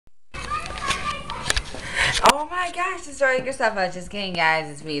Oh my gosh, destroying your stuff. Just kidding, guys.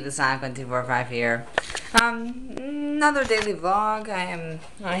 It's me, the Sonic1245 here. Another daily vlog.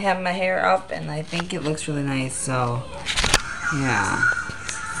 I have my hair up, and I think it looks really nice. So, yeah.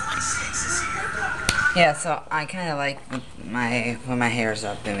 Yeah. So I kind of like when my hair's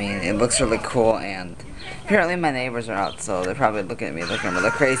up. I mean, it looks really cool, and apparently my neighbors are out, so they're probably looking at me looking really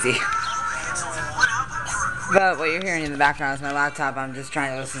crazy. But what you're hearing in the background is my laptop. I'm just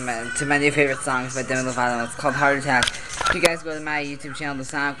trying to listen to my new favorite songs by Demi Lovato. It's called Heart Attack. If you guys go to my YouTube channel, the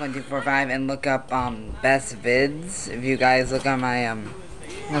Sonic1245, and look up best vids. If you guys look on my I'm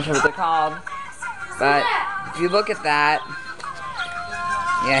not sure what they're called, but if you look at that,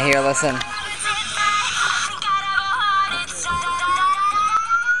 yeah, here, listen.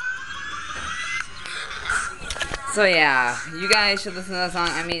 So yeah, you guys should listen to that song.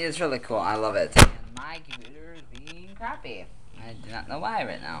 I mean, it's really cool. I love it. And my computer is being crappy. I do not know why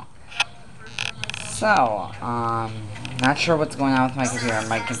right now. So, not sure what's going on with my computer.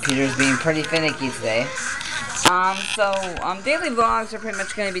 My computer's being pretty finicky today. Daily vlogs are pretty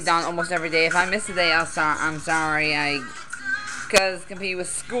much going to be done almost every day. If I miss a day, I'm sorry. Because compete with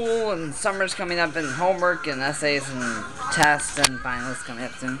school and summer's coming up and homework and essays and tests and finals coming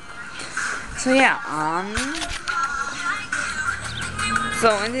up soon. So yeah, so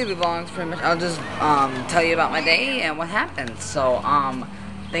in daily vlogs, pretty much, I'll just tell you about my day and what happened. So I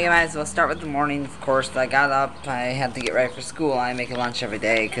think I might as well start with the morning. Of course, I got up. I had to get ready for school. I make a lunch every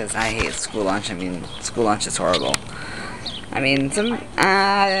day because I hate school lunch. I mean, school lunch is horrible. I mean,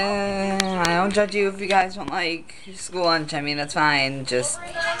 I don't judge you if you guys don't like school lunch. I mean, that's fine. Just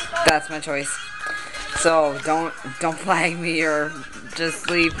that's my choice. So don't flag me or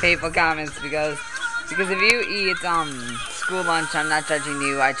just leave hateful comments because if you eat school lunch, I'm not judging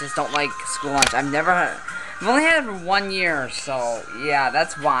you. I just don't like school lunch. I've only had it for 1 year, so yeah,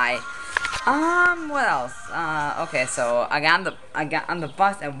 that's why. What else? Okay, so I got on the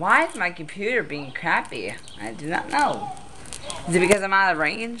bus, and why is my computer being crappy? I do not know. Is it because I'm out of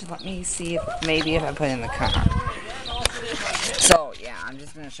range? Let me see if maybe if I put it in the car. So yeah, I'm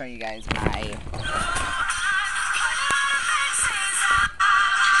just gonna show you guys my.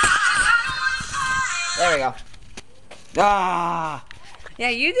 There we go. Yeah,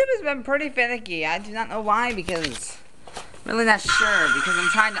 YouTube has been pretty finicky. I do not know why, because I'm really not sure, because I'm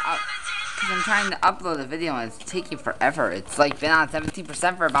trying to upload a video and it's taking forever. It's like been on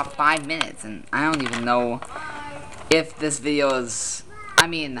 17% for about 5 minutes, and I don't even know if this video is. I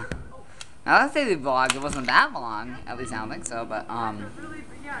mean, now let's say the vlog, it wasn't that long. At least I don't think so.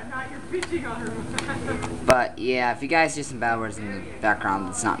 But yeah, if you guys hear some bad words in the background,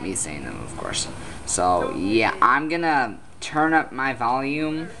 it's not me saying them, of course. So yeah, I'm gonna turn up my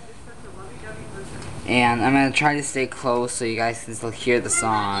volume, and I'm gonna try to stay close so you guys can still hear the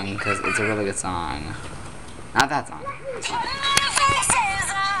song, because it's a really good song. Not that song.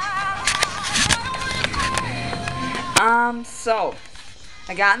 So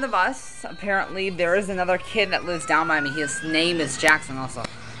I got on the bus. Apparently there is another kid that lives down by me. His name is Jackson also.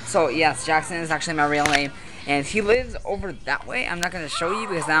 So yes, Jackson is actually my real name. And he lives over that way. I'm not going to show you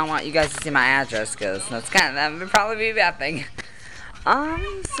because I don't want you guys to see my address, because that would probably be a bad thing.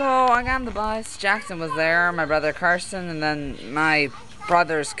 So I got on the bus. Jackson was there, my brother Carson, and then my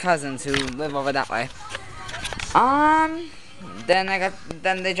brother's cousins who live over that way. Then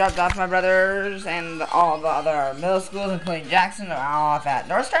they dropped off my brothers and all the other middle schools, including Jackson. They're all off at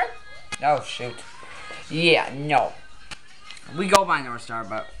North Star? Oh, shoot. Yeah, no. We go by North Star,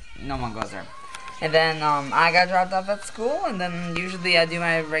 but no one goes there. And then I got dropped off at school, and then usually I do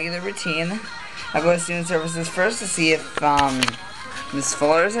my regular routine. I go to student services first to see if Miss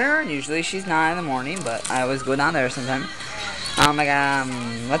Fuller is there, and usually she's not in the morning, but I always go down there sometime.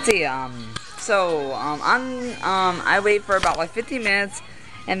 Let's see, I wait for about like 15 minutes,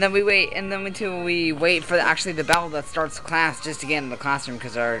 and then we wait for actually the bell that starts class just to get in the classroom,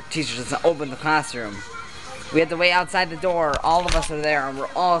 because our teacher doesn't open the classroom. We had to wait outside the door. All of us are there, and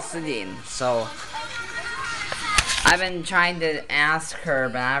we're all sitting. So I've been trying to ask her,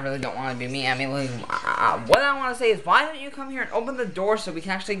 but I really don't want to be me. I mean, like, what I want to say is, why don't you come here and open the door so we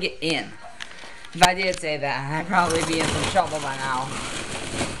can actually get in? If I did say that, I'd probably be in some trouble by now.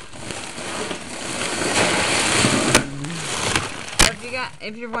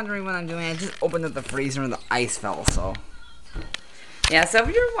 If you're wondering what I'm doing, I just opened up the freezer and the ice fell, so. Yeah, so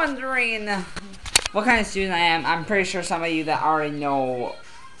if you're wondering what kind of student I am, I'm pretty sure some of you that already know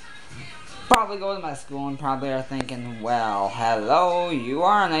probably go to my school and probably are thinking, well, hello, you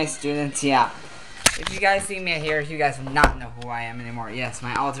are a nice student. Yeah. If you guys see me here, you guys will not know who I am anymore. Yes,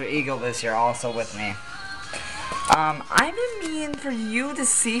 my alter ego lives here also with me. I've been meaning for you to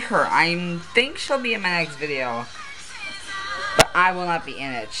see her. I think she'll be in my next video, but I will not be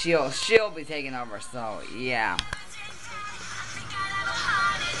in it. She'll be taking over. So yeah.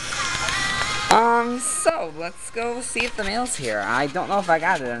 So let's go see if the mail's here. I don't know if I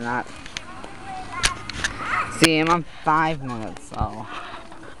got it or not. See, I'm on 5 minutes, so.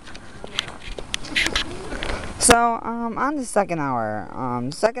 So, on the second hour.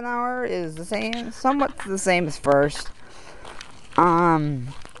 Second hour is the same, somewhat the same as first. But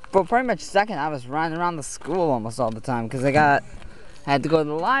pretty much second, I was running around the school almost all the time because I had to go to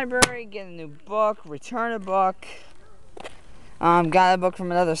the library, get a new book, return a book. Got a book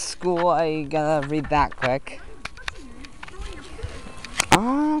from another school. I gotta read that quick.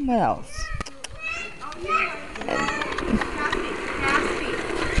 What else?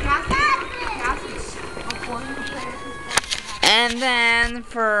 And then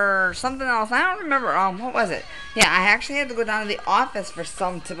for something else, I don't remember, what was it? Yeah, I actually had to go down to the office for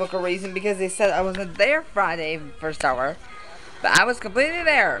some typical reason because they said I wasn't there Friday first hour. But I was completely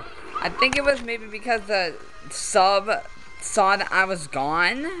there. I think it was maybe because the sub saw that I was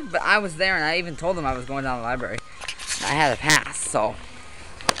gone, but I was there and I even told them I was going down to the library. I had a pass, so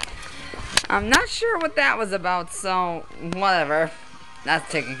I'm not sure what that was about, so whatever.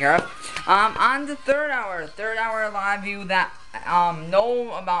 That's taken care of. On the third hour live view that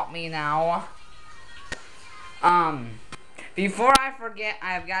know about me now. Before I forget,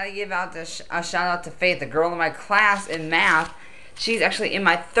 I've got to give out a shout out to Faith, the girl in my class in math. She's actually in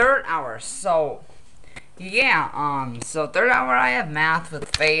my third hour, so yeah. So third hour I have math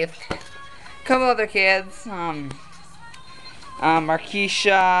with Faith, a couple other kids,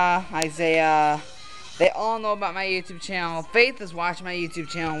 Markeisha, Isaiah. They all know about my YouTube channel. Faith is watching my YouTube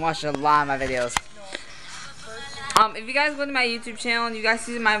channel and watching a lot of my videos. If you guys go to my YouTube channel and you guys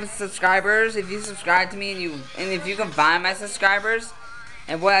see my subscribers, if you subscribe to me and if you can find my subscribers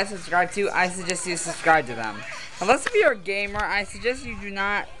and what I subscribe to, I suggest you subscribe to them. Unless if you're a gamer, I suggest you do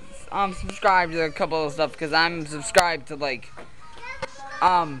not subscribe to a couple of stuff because I'm subscribed to like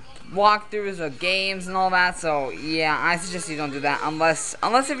walkthroughs of games and all that. So yeah, I suggest you don't do that unless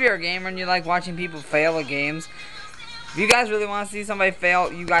if you're a gamer and you like watching people fail at games. If you guys really want to see somebody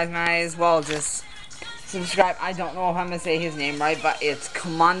fail, you guys might as well just subscribe. I don't know if I'm gonna say his name right, but it's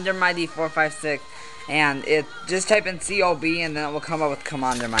Commander Mighty 456, and it just type in COB and then it will come up with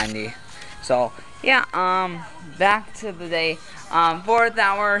Commander Mighty. So yeah, back to the day. Fourth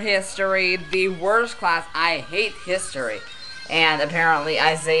hour history, the worst class. I hate history. And apparently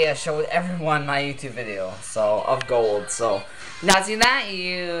Isaiah showed everyone my YouTube video, so of gold. So not seen that,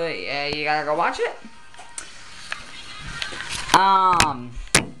 you gotta go watch it.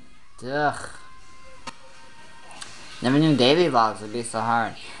 Never knew daily vlogs would be so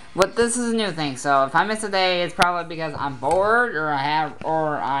hard. But this is a new thing, so if I miss a day, it's probably because I'm bored or I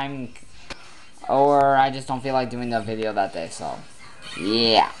just don't feel like doing the video that day. So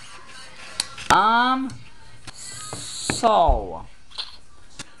yeah. So,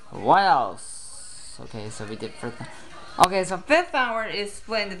 what else? Okay, so we did okay, so fifth hour is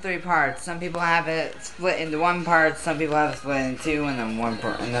split into 3 parts. Some people have it split into 1 part, some people have it split in 2, and then 1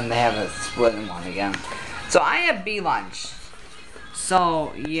 part, and then they have it split in 1 again. So I have B lunch.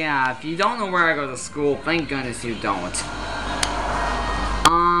 So yeah, if you don't know where I go to school, thank goodness you don't.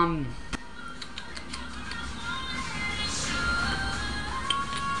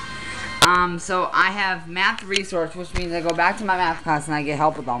 So I have math resource, which means I go back to my math class and I get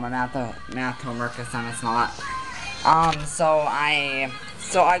help with all my math homework assignments and all that. So I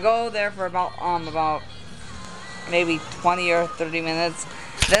go there for about maybe 20 or 30 minutes.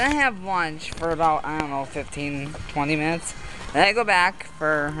 Then I have lunch for about, I don't know, 15, 20 minutes. Then I go back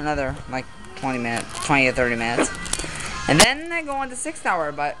for another like 20 to 30 minutes. And then I go on to 6th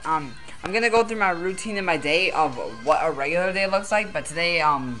hour, but I'm gonna go through my routine in my day of what a regular day looks like, but today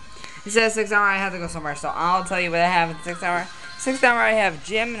instead of 6th hour, I have to go somewhere, so I'll tell you what I have in 6th hour. 6th hour, I have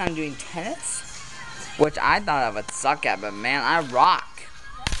gym, and I'm doing tennis, which I thought I would suck at, but man, I rock.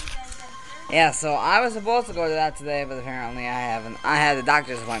 Yeah, so I was supposed to go to that today, but apparently I haven't. I had a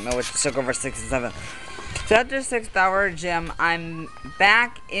doctor's appointment, which took over 6 and 7. So after 6th hour gym, I'm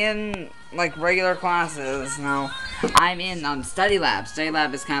back in, like, regular classes now. I'm in study lab. Study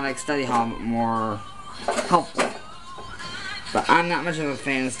lab is kind of like study hall, more helpful. But I'm not much of a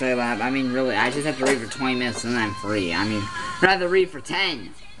fan of study lab. I mean, really, I just have to read for 20 minutes and then I'm free. I mean, I'd rather read for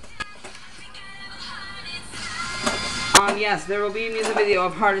 10. Yes, there will be a music video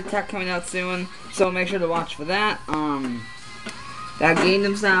of Heart Attack coming out soon, so make sure to watch for that. That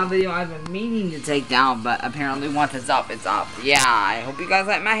Gangnam Style video I've been meaning to take down, but apparently once it's up, it's up. Yeah, I hope you guys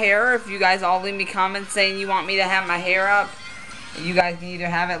like my hair. If you guys all leave me comments saying you want me to have my hair up, you guys can either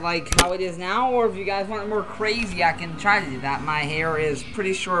have it like how it is now, or if you guys want it more crazy, I can try to do that. My hair is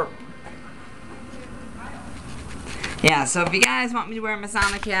pretty short. Yeah, so if you guys want me to wear my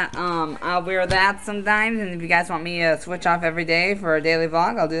Sonic hat, I'll wear that sometimes. And if you guys want me to switch off every day for a daily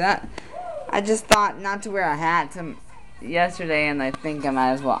vlog, I'll do that. I just thought not to wear a hat yesterday, and I think I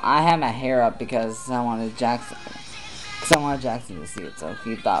might as well. I had my hair up because I wanted Jackson to see it, so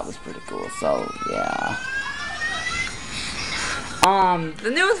he thought it was pretty cool. So yeah.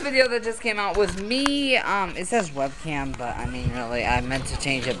 The newest video that just came out was me. It says webcam, but I mean really, I meant to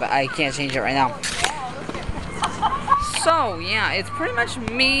change it, but I can't change it right now. So, yeah, it's pretty much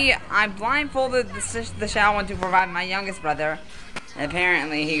me. I blindfolded the shower one to provide my youngest brother. And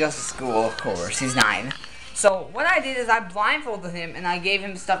apparently he goes to school, of course. He's 9. So, what I did is I blindfolded him and I gave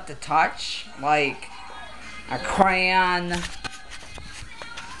him stuff to touch. Like a crayon.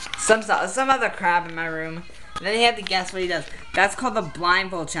 Some other crap in my room. And then he had to guess what he does. That's called the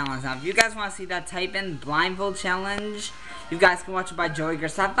blindfold challenge. Now, if you guys want to see that, type in blindfold challenge. You guys can watch it by Joey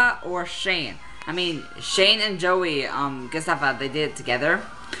Graceffa or Shane. I mean, Shane and Joey, Graceffa, they did it together.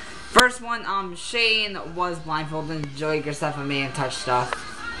 First one, Shane was blindfolded and Joey Graceffa made him touch stuff.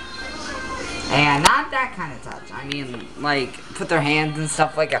 And not that kind of touch. I mean, like, put their hands and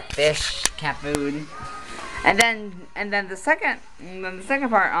stuff like a fish, cat food. And then the second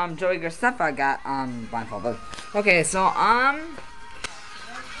part, Joey Graceffa got, blindfolded. Okay, so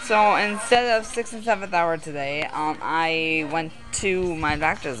instead of 6th and 7th hour today, I went to my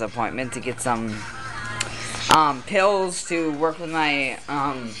doctor's appointment to get some pills to work with my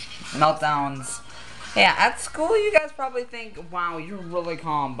meltdowns. Yeah, at school you guys probably think, wow, you're really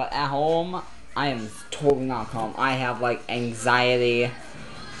calm, but at home I am totally not calm. I have like anxiety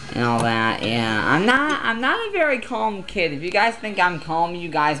and all that. Yeah, I'm not a very calm kid. If you guys think I'm calm, you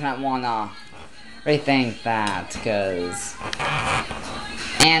guys might wanna rethink that, cause.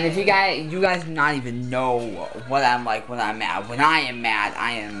 And if you guys not even know what I'm like when I'm mad. When I am mad,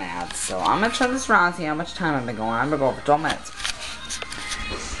 I am mad. So I'm gonna turn this around and see how much time I've been going. I'm gonna go for 12 minutes.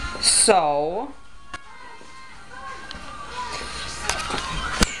 So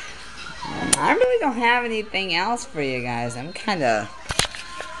I really don't have anything else for you guys. I'm kinda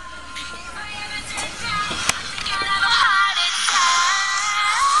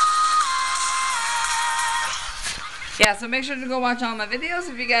yeah, so make sure to go watch all my videos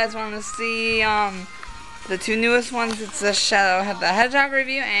if you guys want to see the 2 newest ones. It's the Shadow the Hedgehog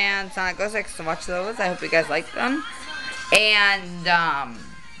review and Sonic 06. So watch those. I hope you guys like them. And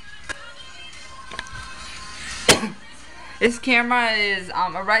this camera is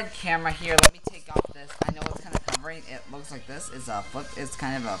a red camera here. Let me take off this. I know it's kind of covering. It looks like this. It's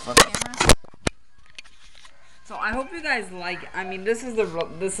kind of a flip camera. So I hope you guys like. I mean, this is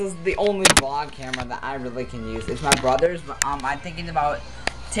the only vlog camera that I really can use. It's my brother's, but I'm thinking about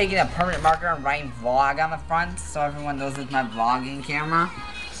taking a permanent marker and writing vlog on the front, so everyone knows it's my vlogging camera.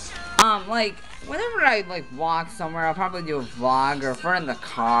 Like whenever I like walk somewhere, I'll probably do a vlog, or if we're in the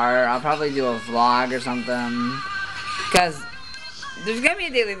car, I'll probably do a vlog or something. Cause there's gonna be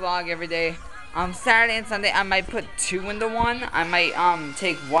a daily vlog every day. Saturday and Sunday, I might put 2 into 1. I might,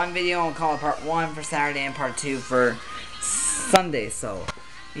 take one video and call it part 1 for Saturday and part 2 for Sunday. So,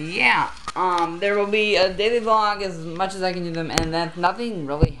 yeah. There will be a daily vlog as much as I can do them. And then if nothing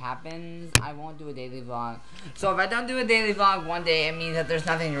really happens, I won't do a daily vlog. So if I don't do a daily vlog one day, it means that there's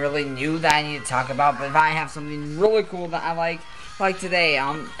nothing really new that I need to talk about. But if I have something really cool that I like today,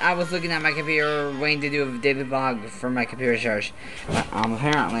 I was looking at my computer waiting to do a daily vlog for my computer charge. But,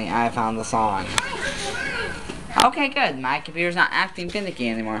 apparently I found the song. Okay, good. My computer's not acting finicky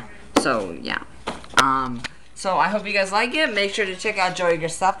anymore. So, yeah. So I hope you guys like it. Make sure to check out Joey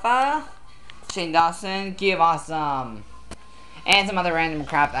Graceffa, Shane Dawson, Give Awesome, and some other random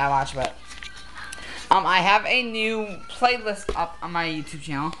crap that I watch. But, I have a new playlist up on my YouTube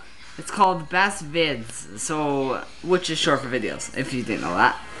channel. It's called Best Vids, so which is short for videos, if you didn't know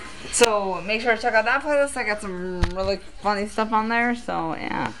that. So make sure to check out that playlist. I got some really funny stuff on there, so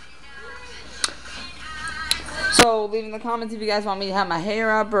yeah. So leave in the comments if you guys want me to have my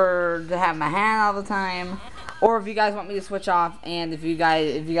hair up or to have my hat all the time, or if you guys want me to switch off. And if you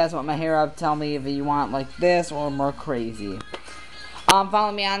guys want my hair up, tell me if you want like this or more crazy.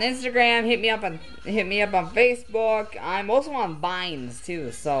 Follow me on Instagram. Hit me up on Facebook. I'm also on Vines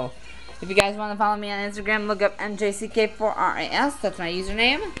too. So if you guys want to follow me on Instagram, look up MJCK4RAS. That's my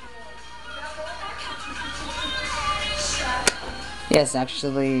username. Yes,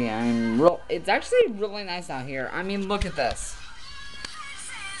 actually, it's actually really nice out here. I mean, look at this.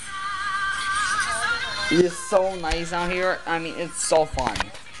 It is so nice out here. I mean, it's so fun.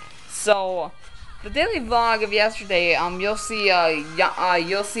 So, the daily vlog of yesterday, you'll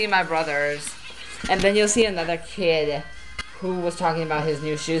see my brothers, and then you'll see another kid who was talking about his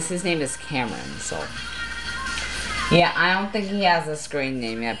new shoes. His name is Cameron. So, yeah, I don't think he has a screen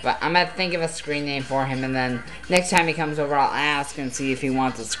name yet, but I'm gonna think of a screen name for him, and then next time he comes over, I'll ask and see if he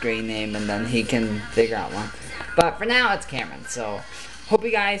wants a screen name, and then he can figure out one. But for now, it's Cameron. So. Hope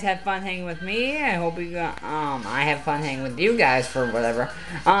you guys had fun hanging with me. I hope I have fun hanging with you guys for whatever.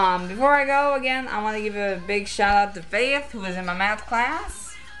 Before I go again, I want to give a big shout out to Faith, who was in my math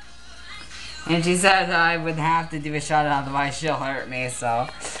class. And she said I would have to do a shout out, otherwise she'll hurt me. So,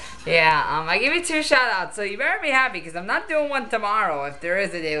 yeah, I give you 2 shout outs. So you better be happy, because I'm not doing one tomorrow if there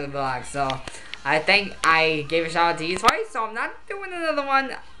is a daily vlog. So I think I gave a shout out to you twice, so I'm not doing another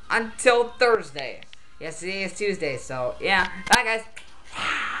one until Thursday. Yesterday is Tuesday, so yeah. Bye, guys.